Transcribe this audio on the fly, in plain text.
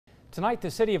Tonight,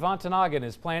 the city of Ontonagon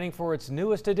is planning for its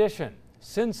newest addition.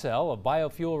 SynSel, a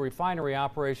biofuel refinery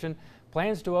operation,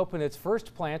 plans to open its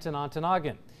first plant in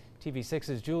Ontonagon.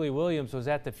 TV6's Julie Williams was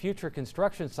at the future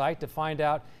construction site to find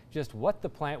out just what the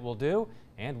plant will do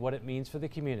and what it means for the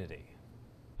community.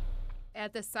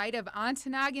 At the site of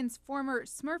Ontonagon's former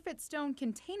Smurfit Stone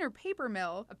container paper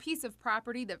mill, a piece of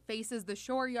property that faces the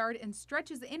shore yard and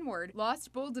stretches inward,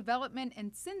 Lost Bowl Development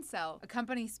and SynSel, a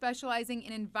company specializing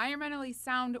in environmentally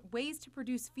sound ways to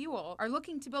produce fuel, are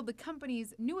looking to build the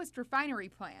company's newest refinery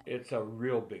plant. It's a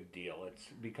real big deal. It's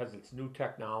because it's new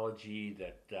technology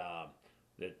that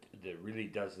really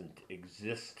doesn't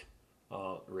exist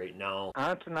right now.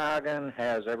 Ontonagon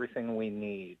has everything we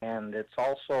need, and it's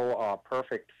also a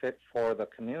perfect fit for the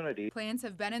community. Plans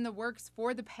have been in the works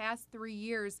for the past 3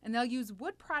 years, and they'll use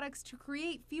wood products to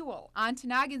create fuel.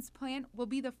 Ontonagon's plant will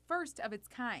be the first of its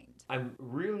kind. I'm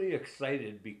really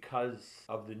excited because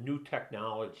of the new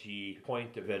technology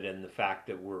point of it and the fact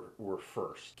that we're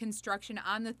first. Construction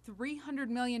on the $300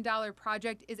 million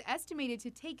project is estimated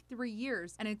to take 3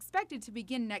 years and expected to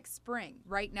begin next spring.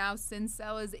 Right now,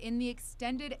 SynSel is in the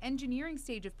extended engineering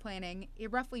stage of planning, a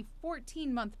roughly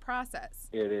 14-month process.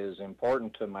 It is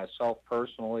important to myself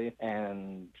personally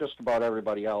and just about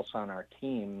everybody else on our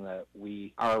team that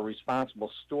we are responsible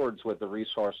stewards with the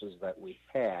resources that we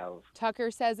have.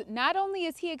 Tucker says not only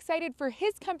is he excited for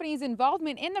his company's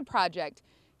involvement in the project,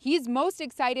 he's most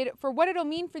excited for what it'll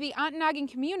mean for the Ontonagon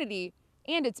community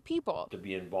and its people. To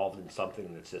be involved in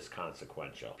something that's this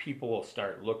consequential, people will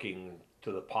start looking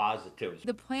to the positives.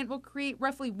 The plant will create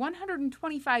roughly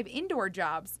 125 indoor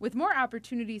jobs, with more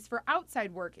opportunities for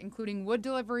outside work, including wood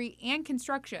delivery and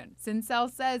construction.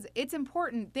 SynSel says it's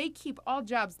important they keep all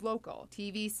jobs local.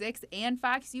 TV6 and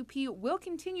Fox UP will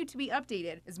continue to be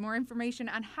updated as more information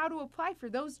on how to apply for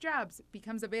those jobs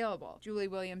becomes available. Julie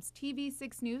Williams,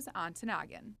 TV6 News,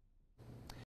 Ontonagon.